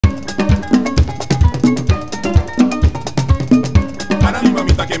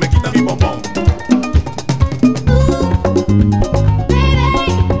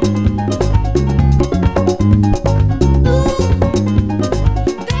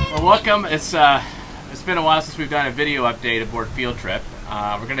welcome. It's been a while since we've done a video update aboard Field Trip.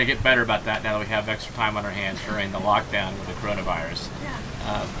 We're going to get better about that now that we have extra time on our hands during the lockdown with the coronavirus.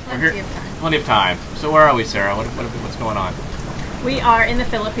 Yeah, Plenty of time. So where are we, Sarah? What's going on? We are in the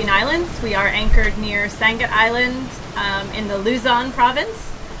Philippine Islands. We are anchored near Sangat Island in the Luzon province,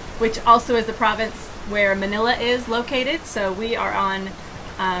 which also is the province where Manila is located. So we are on,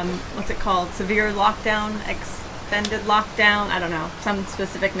 what's it called? Severe lockdown, extended lockdown, I don't know, some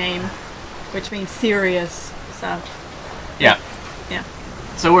specific name, which means serious. So yeah.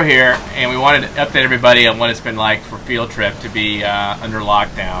 So we're here, and we wanted to update everybody on what it's been like for Field Trip to be under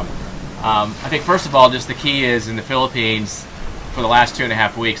lockdown. I think first of all, just the key is in the Philippines, for the last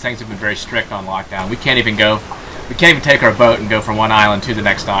 2.5 weeks, things have been very strict on lockdown. We can't even take our boat and go from one island to the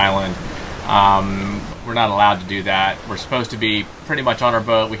next island. We're not allowed to do that. We're supposed to be pretty much on our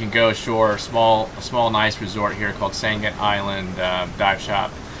boat. We can go ashore, a small nice resort here called Sangat Island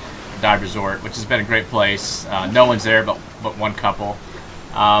Dive Resort, which has been a great place. No one's there but one couple.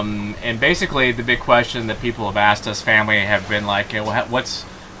 And basically the big question that people have asked us, family, have been like, well,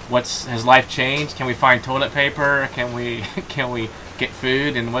 has life changed? Can we find toilet paper? Can we get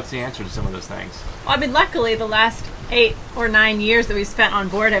food? And what's the answer to some of those things? Well, I mean, luckily the last 8 or 9 years that we've spent on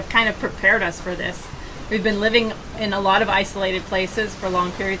board have kind of prepared us for this. We've been living in a lot of isolated places for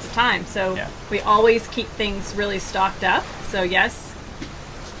long periods of time, so yeah. We always keep things really stocked up. So yes,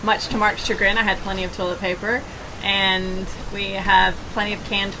 much to Mark's chagrin, I had plenty of toilet paper, and we have plenty of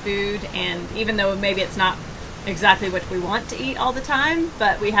canned food, and even though maybe it's not exactly what we want to eat all the time,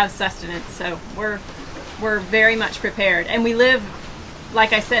 but we have sustenance, so we're very much prepared. And we live,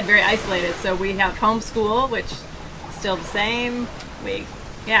 like I said, very isolated, so we have homeschool, which is still the same.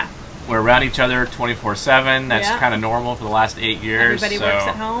 We're around each other 24/7. That's kind of normal for the last 8 years. Everybody works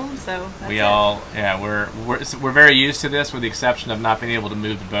at home, so that's we're very used to this, with the exception of not being able to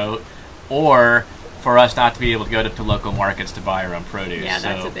move the boat, or for us not to be able to go to local markets to buy our own produce. Yeah,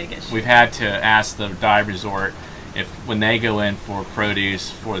 that's a big issue. We've had to ask the dive resort if, when they go in for produce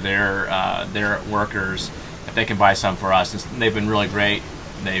for their workers, if they can buy some for us. And they've been really great.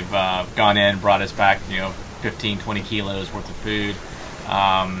 They've gone in and brought us back, 15, 20 kilos worth of food,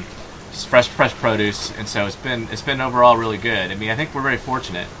 fresh produce, and so it's been overall really good. I mean, I think we're very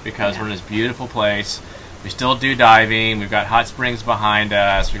fortunate because we're in this beautiful place. We still do diving. We've got hot springs behind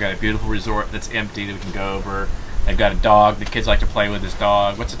us. We've got a beautiful resort that's empty that we can go over. They've got a dog. The kids like to play with this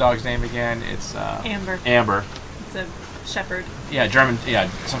dog. What's the dog's name again? It's Amber. Amber. It's a shepherd. Yeah, German. Yeah,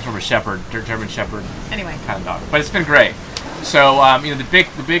 some sort of a shepherd, German shepherd. Anyway, kind of dog. But it's been great. So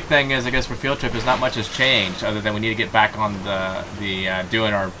the big thing is, I guess, for Field Trip is not much has changed other than we need to get back on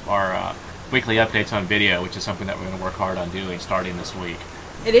doing our weekly updates on video, which is something that we're going to work hard on doing starting this week.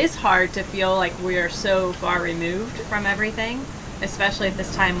 It is hard to feel like we are so far removed from everything, especially at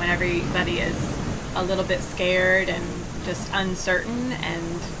this time when everybody is a little bit scared and just uncertain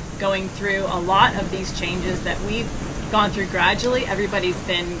and going through a lot of these changes that we've gone through gradually. Everybody's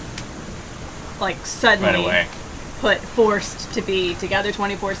been like suddenly forced to be together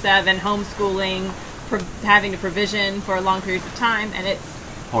 24/7, homeschooling, having to provision for long periods of time, and it's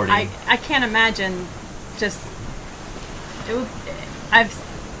hoarding. I can't imagine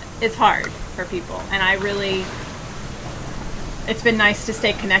it's hard for people, and it's been nice to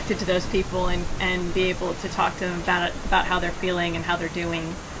stay connected to those people and be able to talk to them about how they're feeling and how they're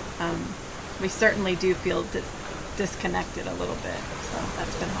doing. We certainly do feel disconnected a little bit, so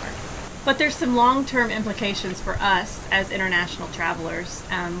that's been hard. But there's some long-term implications for us as international travelers.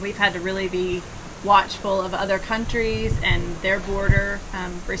 We've had to really be watchful of other countries and their border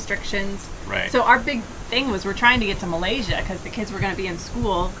restrictions. Right. So our big thing was we're trying to get to Malaysia because the kids were going to be in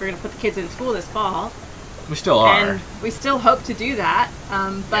school. We're going to put the kids in school this fall. We still are. And we still hope to do that,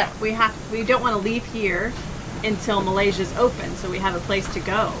 but we don't want to leave here until Malaysia's open, so we have a place to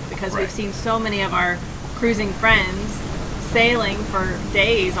go, because we've seen so many of our cruising friends sailing for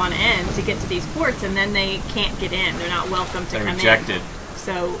days on end to get to these ports, and then they can't get in. They're not welcome to come in. They're rejected.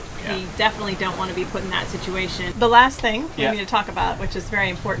 So we definitely don't want to be put in that situation. The last thing we need to talk about, which is very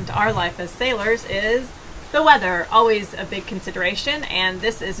important to our life as sailors, is the weather. Always a big consideration, and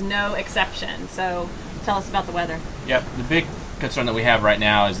this is no exception. So tell us about the weather. Yep, the big concern that we have right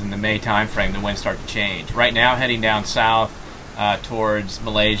now is in the May time frame, the winds start to change. Right now, heading down south towards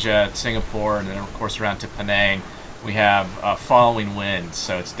Malaysia, Singapore, and then of course around to Penang, we have following winds,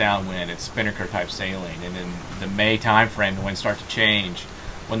 so it's downwind, it's spinnaker type sailing. And in the May time frame, the winds start to change.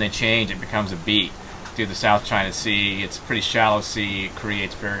 When they change, it becomes a beat through the South China Sea. It's a pretty shallow sea. It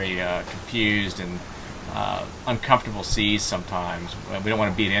creates very confused and uncomfortable seas sometimes. We don't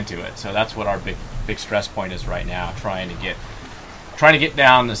want to beat into it, so that's what our big stress point is right now, trying trying to get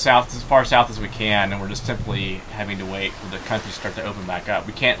down the south, as far south as we can, and we're just simply having to wait for the country to start to open back up.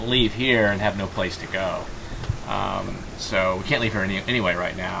 We can't leave here and have no place to go. So we can't leave here anyway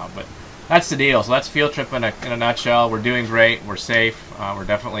right now, but that's the deal. So that's Field Trip in a nutshell. We're doing great. We're safe. We're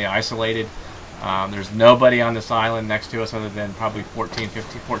definitely isolated. There's nobody on this island next to us other than probably 14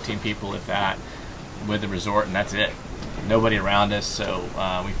 people, if that, with the resort, and that's it. Nobody around us, so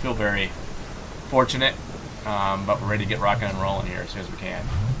we feel very fortunate, but we're ready to get rocking and rolling here as soon as we can.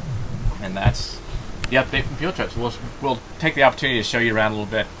 And that's the update from Field Trips. We'll take the opportunity to show you around a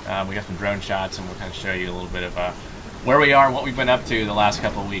little bit. We got some drone shots, and we'll kind of show you a little bit of where we are and what we've been up to the last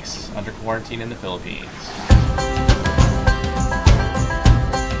couple of weeks under quarantine in the Philippines.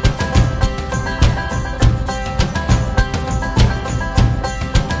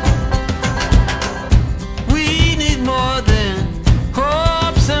 We need more than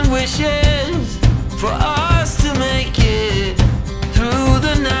hopes and wishes for us to make it through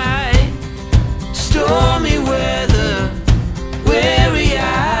the night. Stormy weather, weary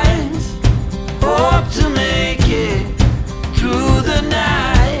eyes, hope to make it through the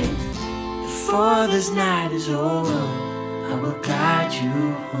night. Before this night is over, I will guide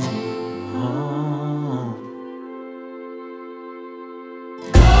you home.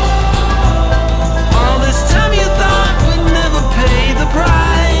 All this time you thought we'd never pay the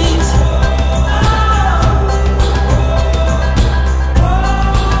price.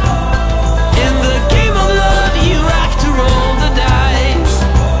 In the game of love you have to roll the dice.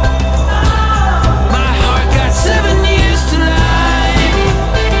 My heart got 7 years to life.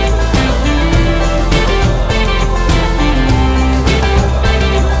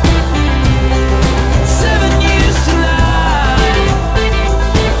 7 years to life.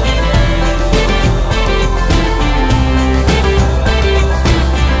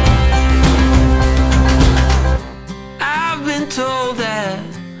 I've been told that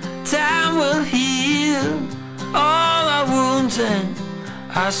time will heal all our wounds and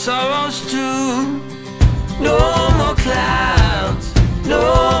our sorrows too. No more clouds,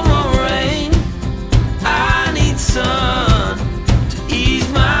 no more rain. I need sun to ease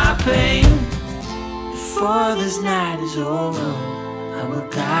my pain. Before this night is over, I will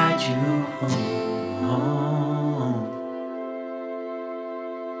guide you home.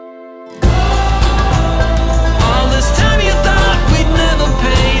 All this time you thought we'd never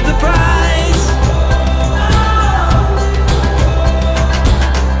pay the price.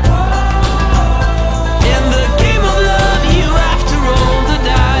 In the game of love you have to roll the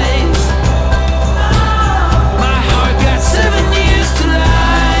dice. My heart got 7 years to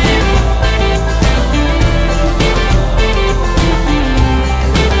life.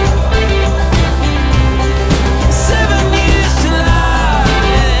 7 years to life.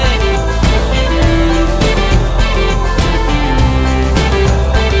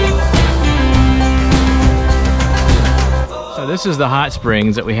 So this is the hot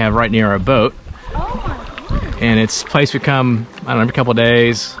springs that we have right near our boat. And it's a place we come, I don't know, every couple of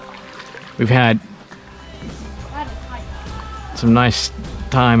days. We've had some nice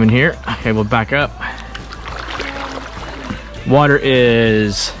time in here. Okay, we'll back up. Water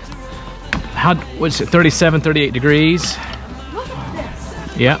is, what's it, 37, 38 degrees. Look at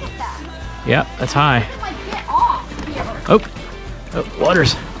this. Yep, yep, that's high. Like, get off here. Oh,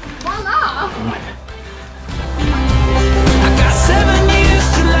 water's. Voila. I got 7 years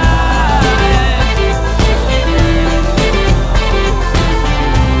to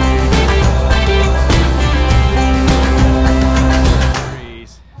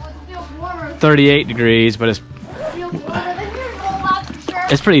Degrees. Oh, it feels warmer. 38 degrees, but It feels warmer than usual, that's for sure.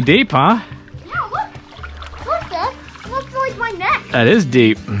 it's pretty deep, huh? Yeah, look. Look, Dad. Look for like my neck. That is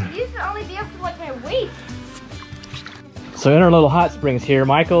deep. It used to only be up to like my waist. So in our little hot springs here,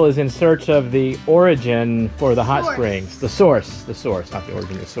 Michael is in search of the origin for the hot Source. springs. The source, not the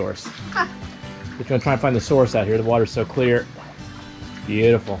origin, the source. Huh. We're gonna try and find the source out here. The water's so clear.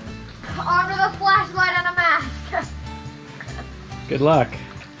 Beautiful. Armed with a flashlight and a mask. Good luck.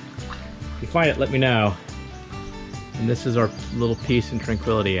 If you find it, let me know. And this is our little peace and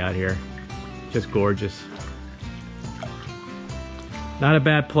tranquility out here. Just gorgeous. Not a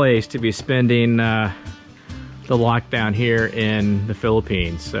bad place to be spending the lockdown here in the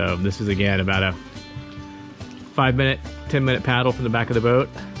Philippines. So this is again about a 5-minute, 10-minute paddle from the back of the boat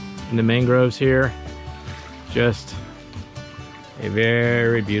in the mangroves here. Just a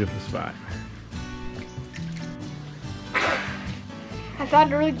very beautiful spot. I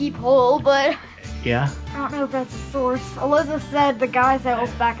found a really deep hole, but Yeah, I don't know if that's the source. Elizabeth said the guy's house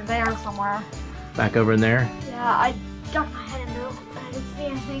was back there somewhere. back over in there. Yeah, I ducked my head into it. I didn't see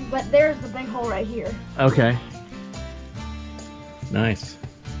anything, but there's the big hole right here. Okay. Nice.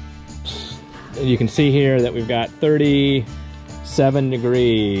 You can see here that we've got 37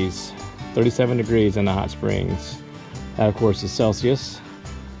 degrees. 37 degrees in the hot springs. That, of course, is Celsius.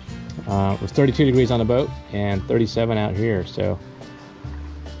 It was 32 degrees on the boat and 37 out here, so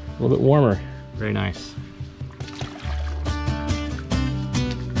a little bit warmer. Very nice.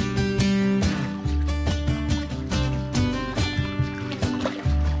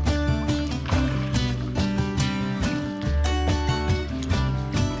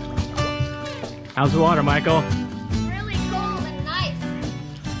 How's the water, Michael? Really cold and nice.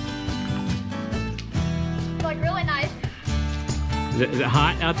 It's like really nice. Is it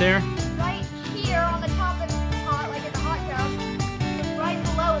hot out there? Right here on the top it's hot, like in the hot tub. And right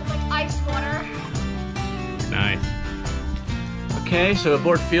below it's like ice water. Nice. Okay, so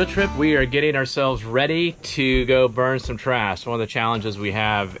aboard Field Trip, we are getting ourselves ready to go burn some trash. One of the challenges we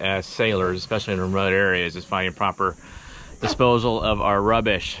have as sailors, especially in remote areas, is finding proper disposal of our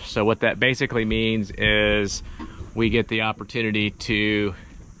rubbish. So what that basically means is we get the opportunity to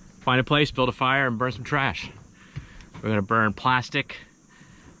find a place, build a fire, and burn some trash. We're gonna burn plastic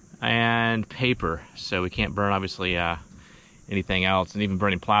and paper. So we can't burn, obviously, anything else. And even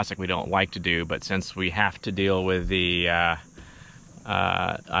burning plastic we don't like to do, but since we have to deal with the,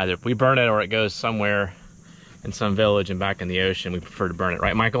 either we burn it or it goes somewhere in some village and back in the ocean, we prefer to burn it.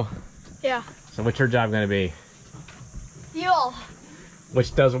 Right, Michael? Yeah. So what's your job gonna be? Fuel.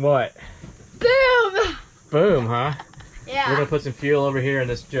 Which does what? Boom! Boom, huh? Yeah. We're gonna put some fuel over here in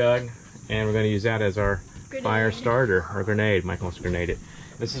this jug, and we're gonna use that as our fire starter, or grenade. Michael wants to grenade it.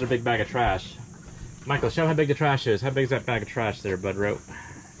 This is a big bag of trash. Michael, show how big the trash is. How big is that bag of trash there, Bud Rope?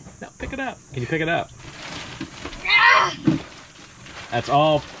 No, pick it up. Can you pick it up? Ah! That's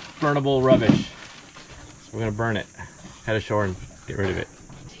all burnable rubbish. So we're gonna burn it. Head ashore and get rid of it.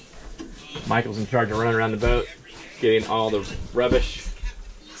 Michael's in charge of running around the boat, getting all the rubbish.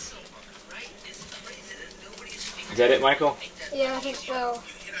 Is that it, Michael? Yeah, I think so.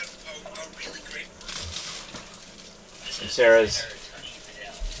 And Sarah's,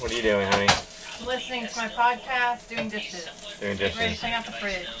 what are you doing, honey? Listening to my podcast, doing dishes. Doing Ready to dishes. clean out the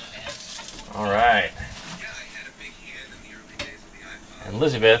fridge. All right. And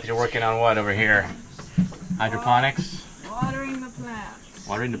Elizabeth, you're working on what over here? Hydroponics? Watering the plants.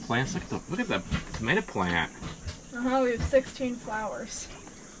 Watering the plants? Look at the tomato plant. We have 16 flowers.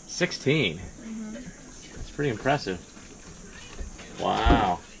 16. That's pretty impressive.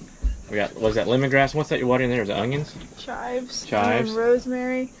 Wow. We got, was that lemongrass? What's that you're watering there? Is it onions? Chives. Chives. And then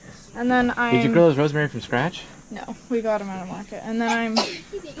rosemary. And then Did you grow those rosemary from scratch? No, we got them at a market. And then I'm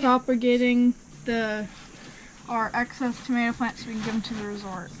propagating our excess tomato plants so we can give them to the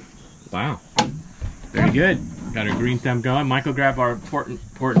resort. Wow. Very good. Got our green thumb going. Michael, grab our important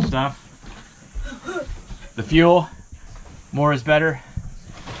stuff. The fuel. More is better.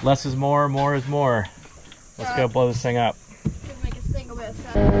 Less is more. More is more. Let's go blow this thing up. Make a single bit of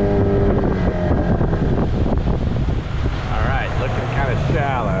sense. Alright, looking kind of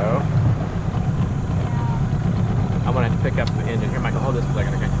shallow. I'm going to have to pick up the engine. Here, Michael, hold this for a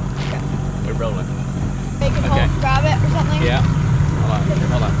second, okay? We're rolling. Make it Okay. grab it or something? Yeah. Hold on. Here,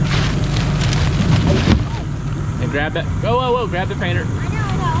 hold on. And grab that. Whoa, whoa, whoa. Grab the painter.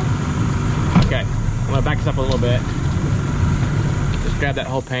 I know. Okay. I'm going to back this up a little bit. Just grab that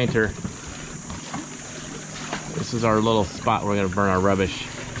whole painter. This is our little spot where we're going to burn our rubbish.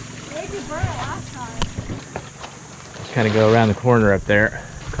 Where did you burn it last time? Just kind of go around the corner up there,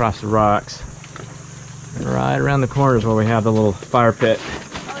 across the rocks. And right around the corner is where we have the little fire pit.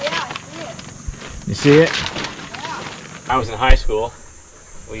 Oh yeah, I see it. You see it? Yeah. I was in high school.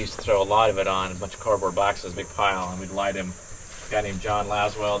 We used to throw a lot of it on a bunch of cardboard boxes, a big pile, and we'd light them. A guy named John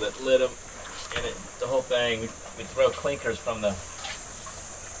Laswell that lit them, and the whole thing, we'd throw clinkers from the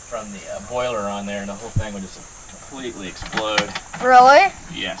boiler on there, and the whole thing would just completely explode. Really?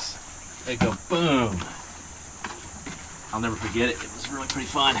 Yes. They go boom. I'll never forget it. It was really pretty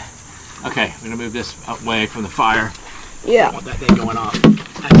fun. Okay, I'm gonna move this away from the fire. Yeah. I don't want that thing going off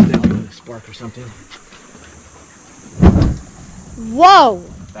accidentally with a spark or something. Whoa!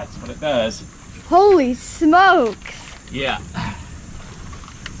 That's what it does. Holy smokes! Yeah.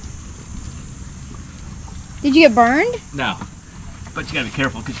 Did you get burned? No. But you gotta be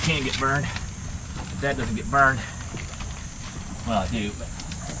careful because you can get burned. If that doesn't get burned, well, I do, but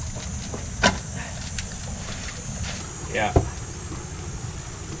yeah.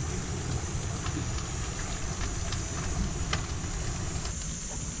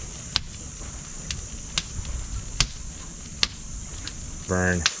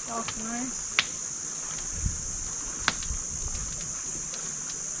 Burn. That's nice.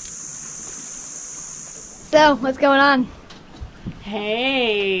 So, what's going on?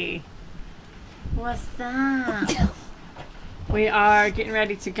 Hey, what's up? We are getting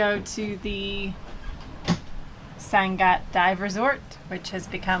ready to go to the Sangat Dive Resort, which has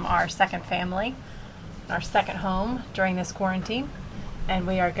become our second family, our second home during this quarantine. And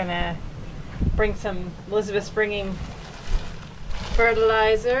we are gonna bring some, Elizabeth's bringing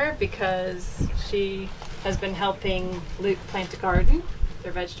fertilizer because she has been helping Luke plant a garden,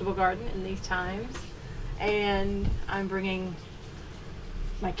 their vegetable garden in these times. And I'm bringing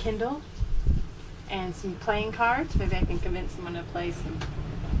my Kindle and some playing cards. Maybe I can convince someone to play some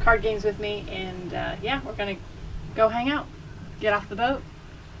card games with me. And yeah, we're gonna go hang out, get off the boat,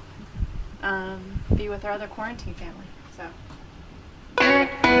 be with our other quarantine family. So.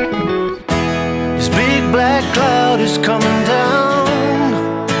 This big black cloud is coming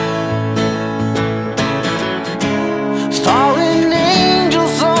down. Falling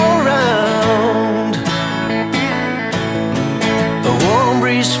angels all around. A warm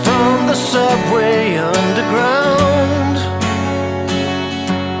breeze from the subway underground.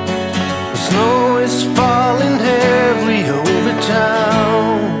 The snow is falling heavily over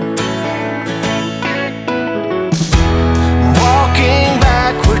town. Walking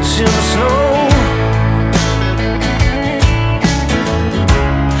backwards in the snow.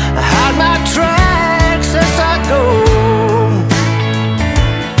 I hide my tracks as I go.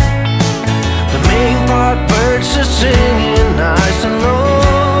 The main park birds are singing nice and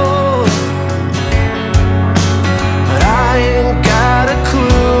low, but I ain't got a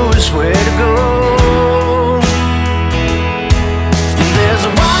clue as where to go. There's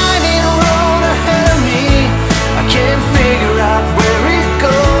a winding road ahead of me. I can't figure out where it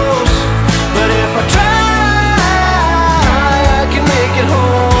goes, but if I try, I can make it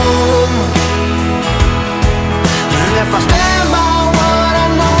home. And if I stand by what I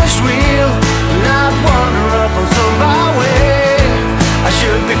know is real, not wander off on some byway, I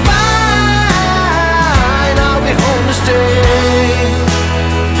should be fine. I'll be home to stay.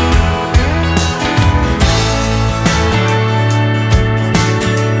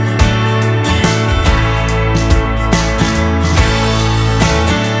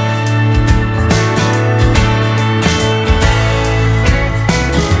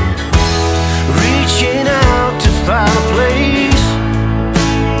 Reaching out to find a place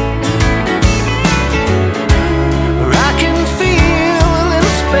where I can feel a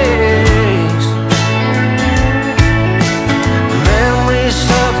little space. Memories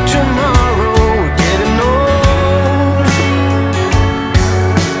of tomorrow are getting old.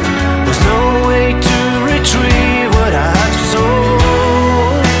 There's no way to retrieve what I've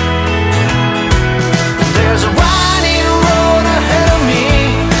sold. There's a winding road ahead of me.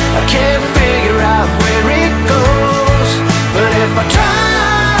 I can't figure out where it goes, but if I try,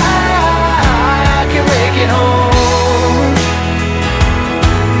 I can make it home.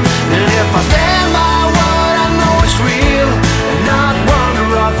 And if I stand by what I know is real and not wander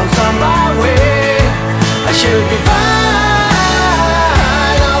off on some byway, I should be fine.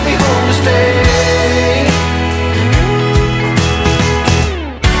 I'll be home to stay.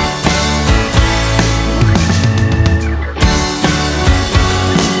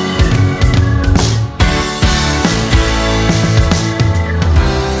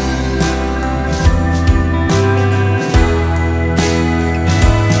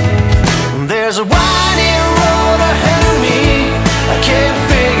 There's a winding road ahead of me. I can't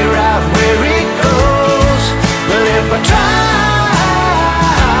figure out where it goes, but if I try,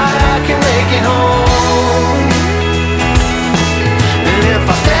 I can make it home. And if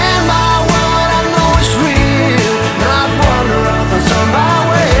I stand by what I know is real, not wander off on some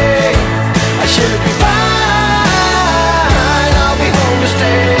byway, I should be fine. I'll be home to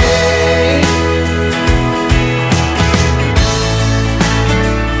stay.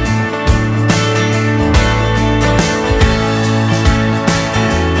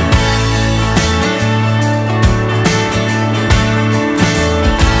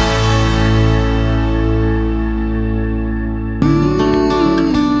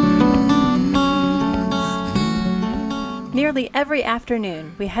 Nearly every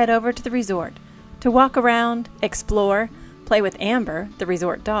afternoon, we head over to the resort to walk around, explore, play with Amber, the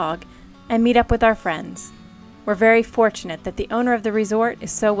resort dog, and meet up with our friends. We're very fortunate that the owner of the resort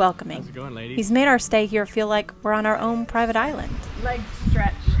is so welcoming. How's it going, ladies? He's made our stay here feel like we're on our own private island. Legs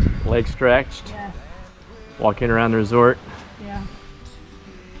stretched. Legs stretched. Yes. Walking around the resort. Yeah.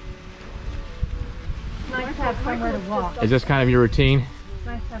 Nice to have somewhere to walk. Is this kind of your routine? It's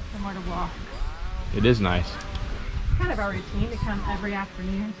nice to have somewhere to walk. It is nice. It's kind of our routine to come every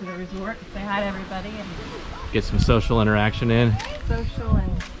afternoon to the resort and say hi to everybody and Get some social interaction in. social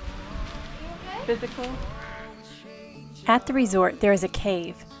and physical. At the resort, there is a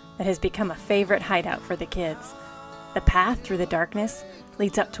cave that has become a favorite hideout for the kids. The path through the darkness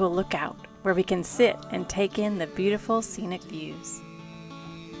leads up to a lookout where we can sit and take in the beautiful scenic views.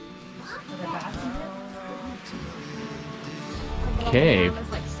 Cave.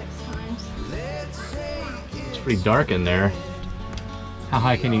 It's pretty dark in there. How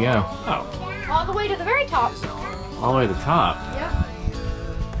high can you go? Oh. All the way to the very top. All the way to the top. Yep.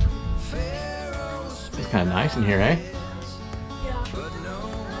 It's kind of nice in here, eh? Yeah.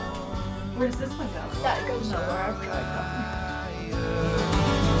 Where does this one go? That goes nowhere. I've tried that.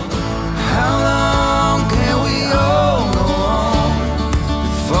 How long can we all go on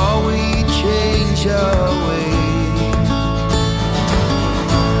before we change our ways?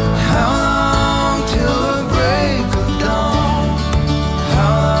 How long till the break of dawn?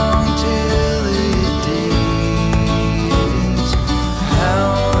 How long till it days? How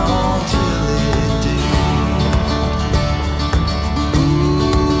long till it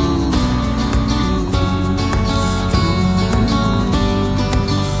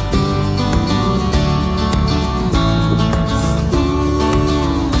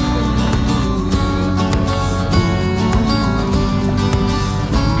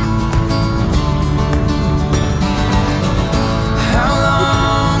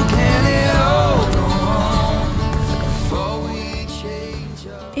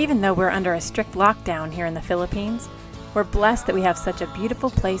Even though we're under a strict lockdown here in the Philippines, we're blessed that we have such a beautiful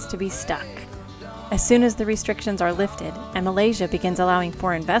place to be stuck. As soon as the restrictions are lifted and Malaysia begins allowing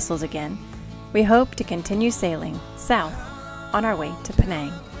foreign vessels again, we hope to continue sailing south on our way to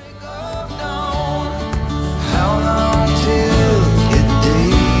Penang. How long